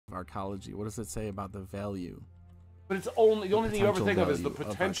of arcology? What does it say about the value? But it's only the only thing you ever think of is the value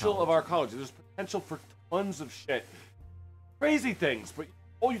of potential of arcology. There's potential for tons of shit, crazy things, but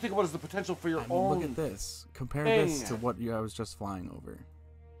all you think about is the potential for your own. Look at this. Compare thing. this to what I was just flying over.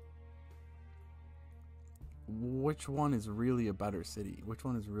 Which one is really a better city? Which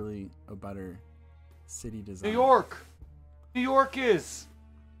one is really a better city design? New York. New York is.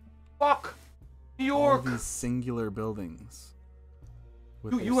 Fuck. New York. All these singular buildings.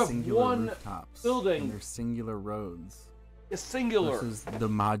 With You have singular one rooftops building. and their singular roads. A singular. Versus the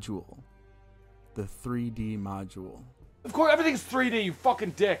module. The 3D module. Of course, everything's 3D, you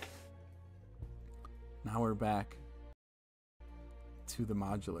fucking dick. Now we're back to the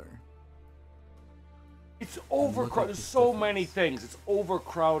modular. It's overcrowded. There's so many things. It's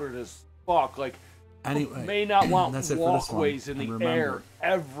overcrowded as fuck. Like, anyway, may not want that's it for this walkways one. in the And remember, air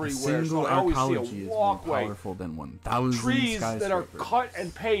everywhere. A single So I always see arcology a is walkway. more powerful than 1,000 Trees that are skyscrapers. cut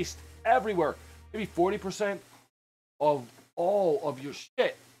and paste everywhere. Maybe 40% of all of your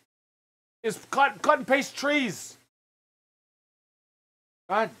shit is cut and paste trees.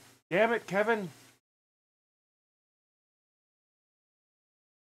 God damn it, Kevin.